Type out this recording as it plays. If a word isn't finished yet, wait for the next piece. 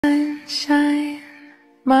Sunshine,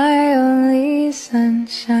 my only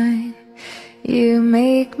sunshine, you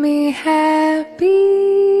make me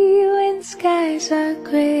happy when skies are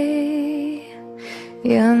gray.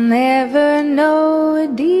 You'll never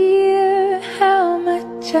know, dear, how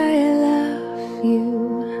much I love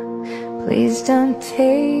you. Please don't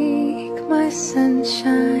take my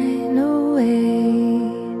sunshine away.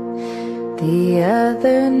 The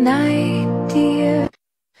other night, dear,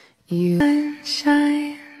 you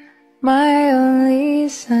sunshine, my only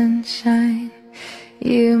sunshine,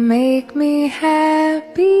 you make me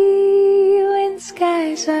happy when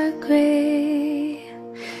skies are gray.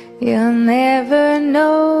 You'll never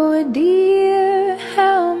know, dear,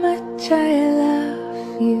 how much I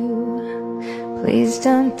love you. Please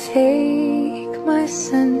don't take my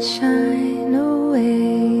sunshine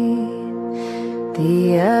away.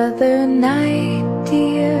 The other night,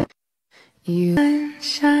 dear, you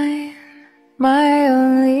sunshine, my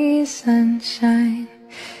only sunshine,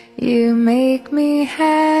 you make me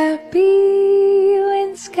happy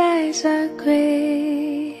when skies are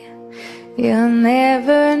gray. You'll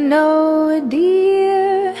never know,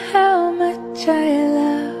 dear, how much I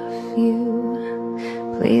love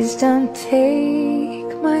you. Please don't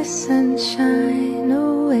take my sunshine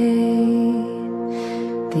away.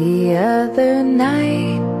 The other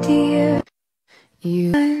night, dear,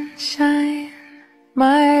 you sunshine,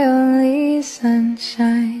 my only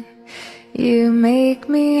sunshine, you make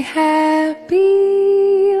me happy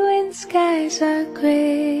when skies are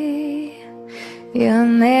gray. You'll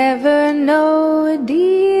never know,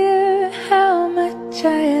 dear, how much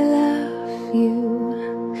I love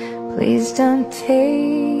you. Please don't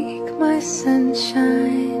take my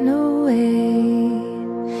sunshine away.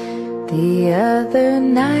 The other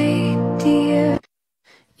night, dear,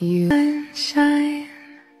 you sunshine,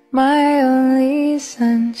 my only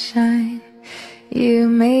sunshine, you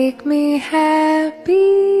make me happy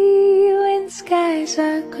when skies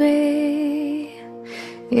are gray.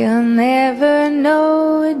 You'll never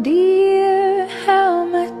know, dear, how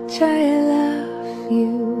much I love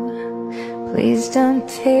you. Please don't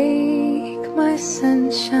take my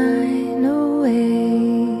sunshine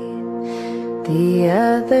away. The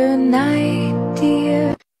other night,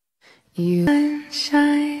 dear, you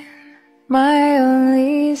sunshine, my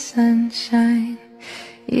only sunshine,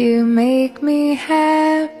 you make me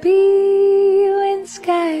happy when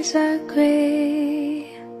skies are gray.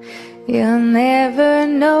 You'll never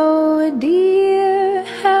know, dear,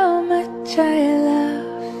 how much I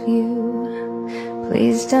love you.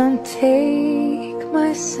 Please don't take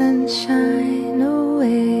my sunshine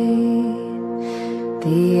away.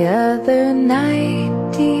 The other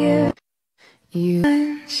night, dear, you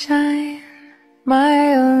sunshine,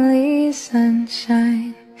 my only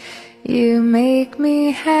sunshine, you make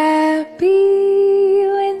me happy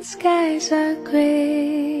when skies are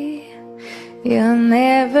gray. You'll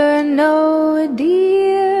never know,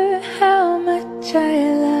 dear, how much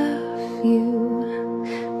I love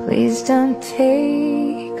you. Please don't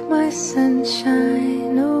take my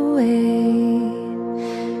sunshine away.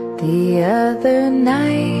 The other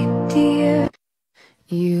night, dear,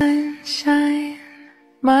 you sunshine,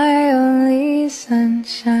 my only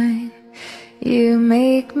sunshine, you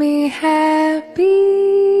make me happy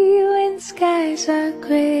when skies are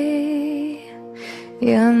gray.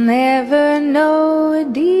 You'll never know,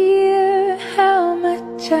 dear, how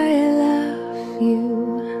much I love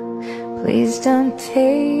you. Please don't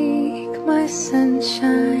take my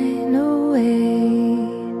sunshine away.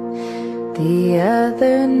 The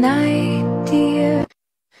other night, dear,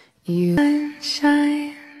 you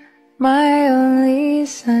sunshine, my only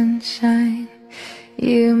sunshine,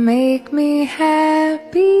 you make me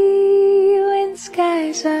happy when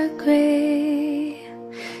skies are gray.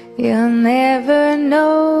 You'll never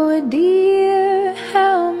know, dear,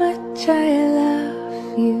 how much I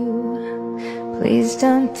love you. Please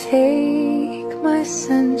don't take my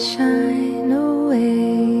sunshine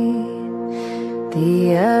away.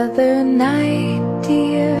 The other night,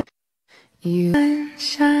 dear, you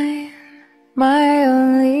sunshine, my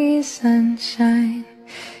only sunshine,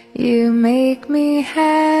 you make me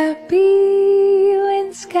happy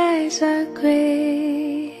when skies are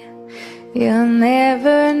gray. You'll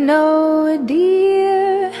never know,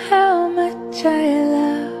 dear, how much I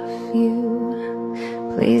love you.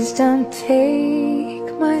 Please don't take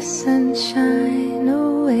my sunshine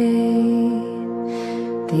away.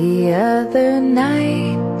 The other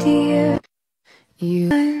night, dear, you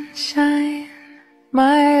sunshine,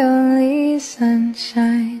 my only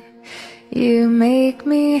sunshine, you make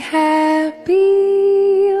me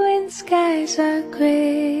happy when skies are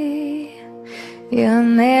gray. You'll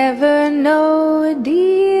never know,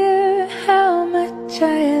 dear,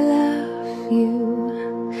 I love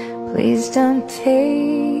you. Please don't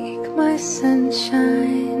take my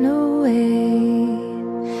sunshine away.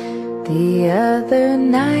 The other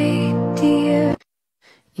night, dear,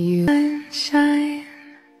 you sunshine,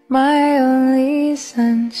 my only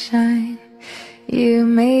sunshine. You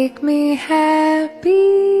make me happy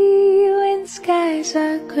when skies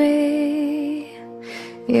are gray.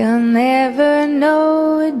 You'll never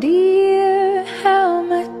know, dear, how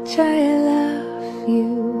much I love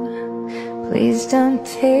you. Please don't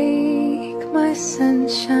take my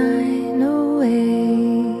sunshine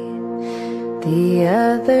away. The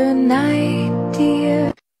other night,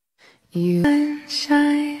 dear, you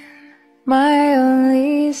sunshine, my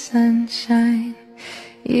only sunshine.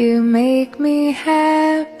 You make me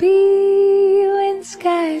happy when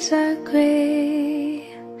skies are gray.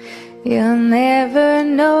 You'll never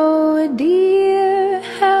know, dear,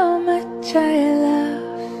 how much I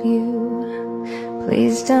love you.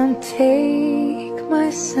 Please don't take my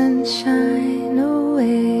sunshine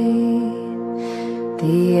away.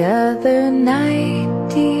 The other night,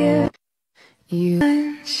 dear, you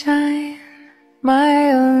sunshine,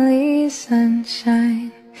 my only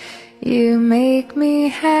sunshine. You make me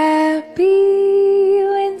happy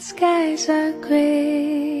when skies are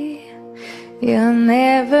gray. You'll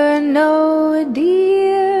never know,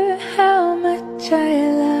 dear, how much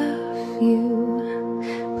I love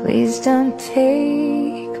you. Please don't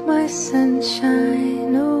take my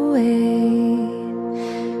sunshine away.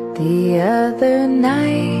 The other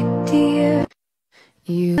night, dear,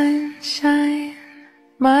 you sunshine,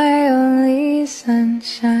 my only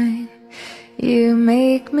sunshine. You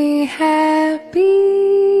make me happy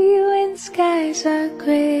when skies are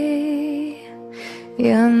gray.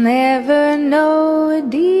 You'll never know,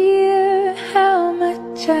 dear, how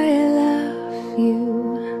much I love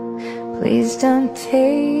you. Please don't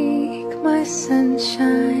take my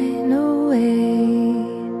sunshine away.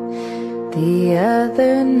 The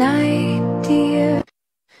other night, dear,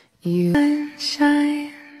 you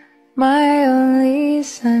sunshine, my only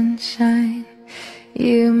sunshine.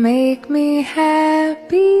 You make me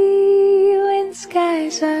happy when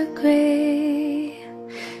skies are gray.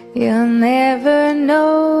 You'll never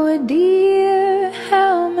know, dear,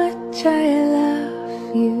 how much I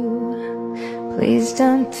love you. Please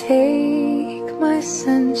don't take my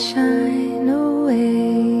sunshine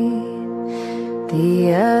away.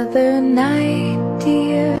 The other night,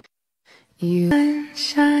 dear, you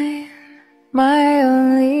sunshine, my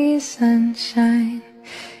only sunshine.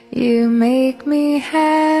 You make me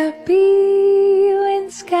happy when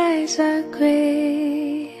skies are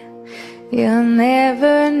gray. You'll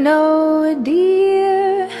never know,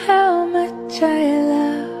 dear, how much I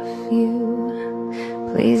love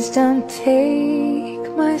you. Please don't take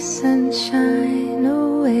my sunshine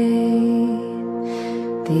away.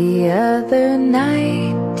 The other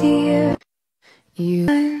night, dear, you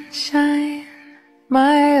sunshine,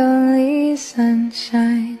 my only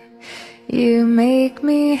sunshine. You make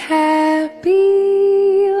me happy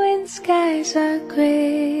when skies are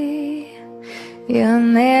gray. You'll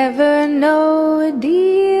never know,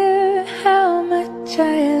 dear, how much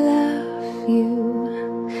I love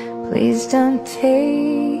you. Please don't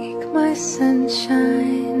take my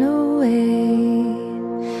sunshine away.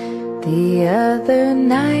 The other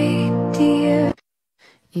night, dear,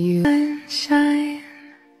 you sunshine,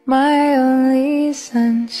 my only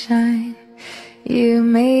sunshine. You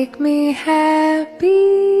make me happy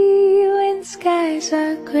when skies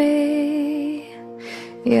are gray.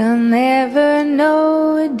 You'll never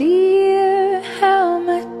know, dear, how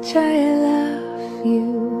much I love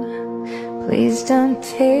you. Please don't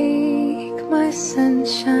take my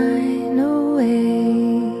sunshine away.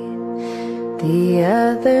 The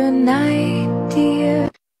other night, dear,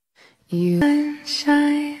 you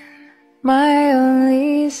sunshine, my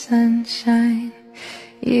only sunshine.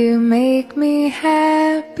 You make me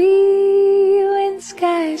happy when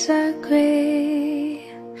skies are gray.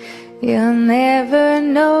 You'll never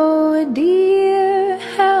know, dear,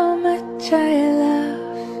 how much I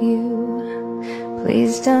love you.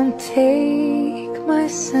 Please don't take my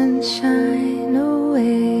sunshine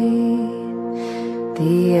away.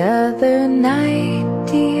 The other night,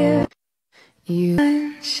 dear, you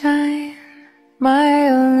sunshine, my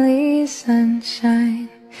only sunshine.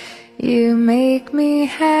 You make me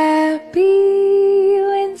happy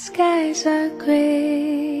when skies are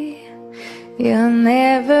gray. You'll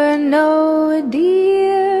never know,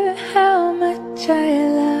 dear, how much I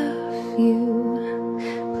love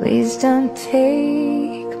you. Please don't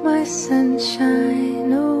take my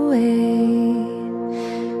sunshine away.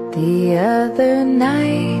 The other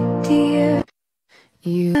night, dear,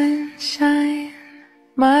 you sunshine,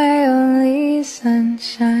 my only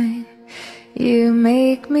sunshine. You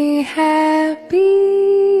make me happy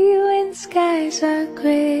when skies are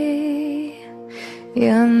gray.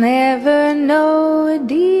 You'll never know,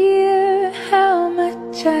 dear, how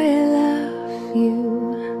much I love you.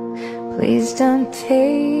 Please don't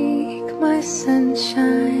take my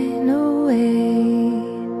sunshine away.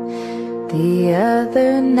 The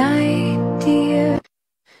other night, dear,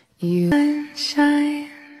 you sunshine,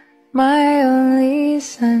 my only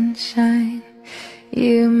sunshine.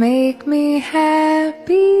 You make me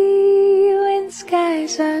happy when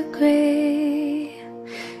skies are gray.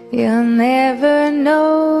 You'll never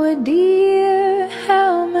know, dear,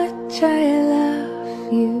 how much I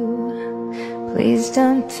love you. Please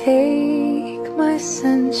don't take my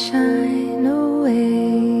sunshine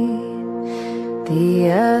away.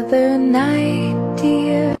 The other night,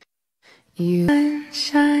 dear, you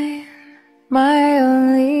sunshine, my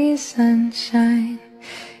only sunshine.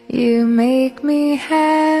 You make me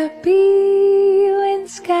happy when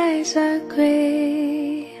skies are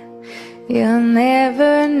gray. You'll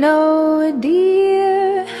never know,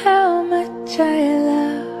 dear, how much I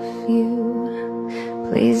love you.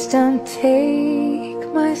 Please don't take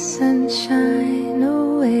my sunshine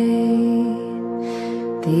away.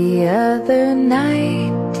 The other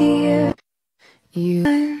night, dear, you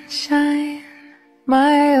sunshine,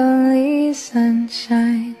 my only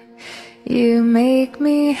sunshine. You make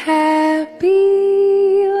me happy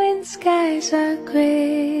when skies are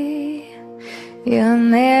gray. You'll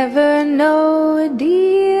never know,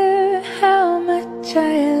 dear, how much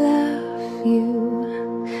I love you.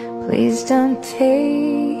 Please don't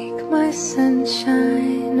take my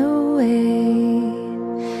sunshine away.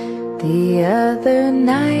 The other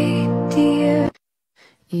night, dear,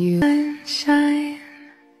 you sunshine,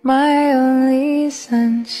 my only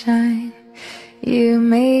sunshine. You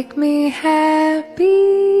make me happy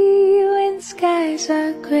when skies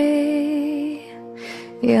are gray.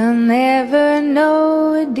 You'll never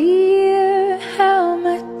know, dear, how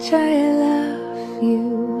much I love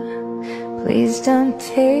you. Please don't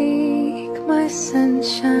take my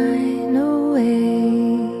sunshine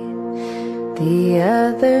away. The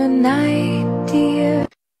other night, dear,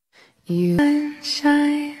 you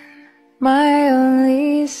sunshine, my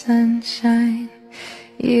only sunshine.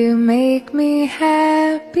 You make me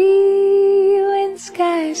happy when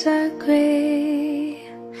skies are gray.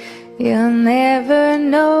 You'll never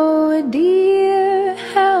know, dear,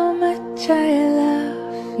 how much I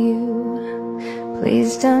love you.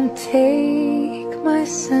 Please don't take my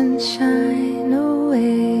sunshine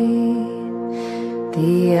away.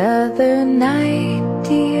 The other night,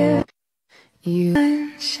 dear, you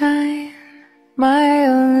sunshine, my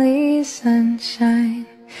only sunshine.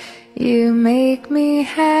 You make me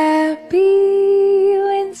happy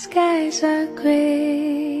when skies are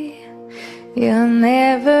gray. You'll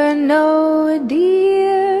never know,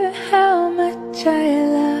 dear, how much I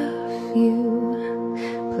love you.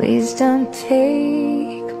 Please don't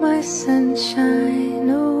take my sunshine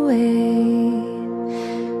away.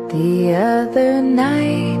 The other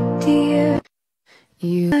night, dear,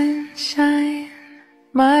 you sunshine,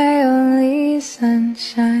 my only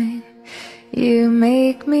sunshine. You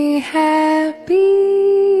make me happy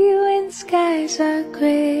when skies are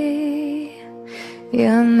gray.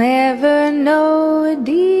 You'll never know,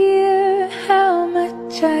 dear, how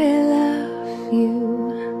much I love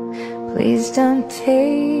you. Please don't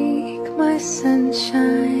take my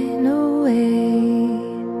sunshine away.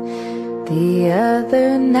 The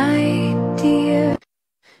other night, dear,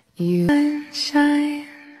 you sunshine,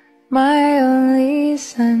 my only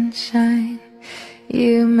sunshine.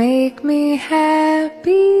 You make me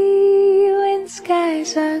happy when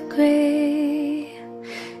skies are gray.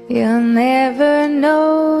 You'll never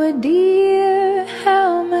know, dear,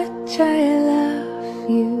 how much I love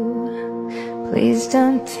you. Please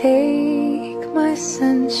don't take my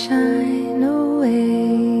sunshine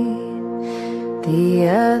away. The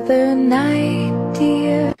other night,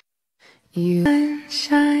 dear, you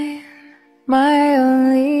sunshine, my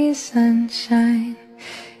only sunshine.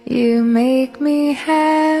 You make me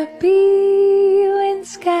happy when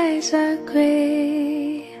skies are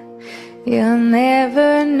gray. You'll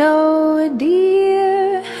never know,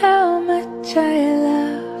 dear, how much I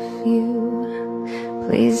love you.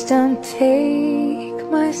 Please don't take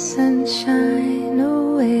my sunshine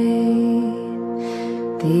away.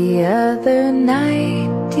 The other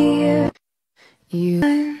night, dear, you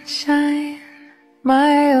sunshine,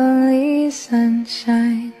 my only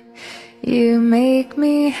sunshine. You make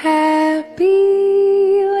me happy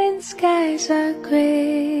when skies are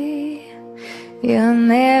gray. You'll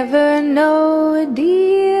never know,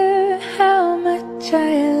 dear, how much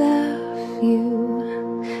I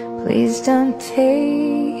Please don't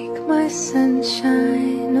take my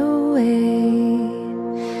sunshine away.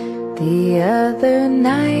 The other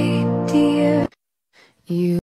night, dear, you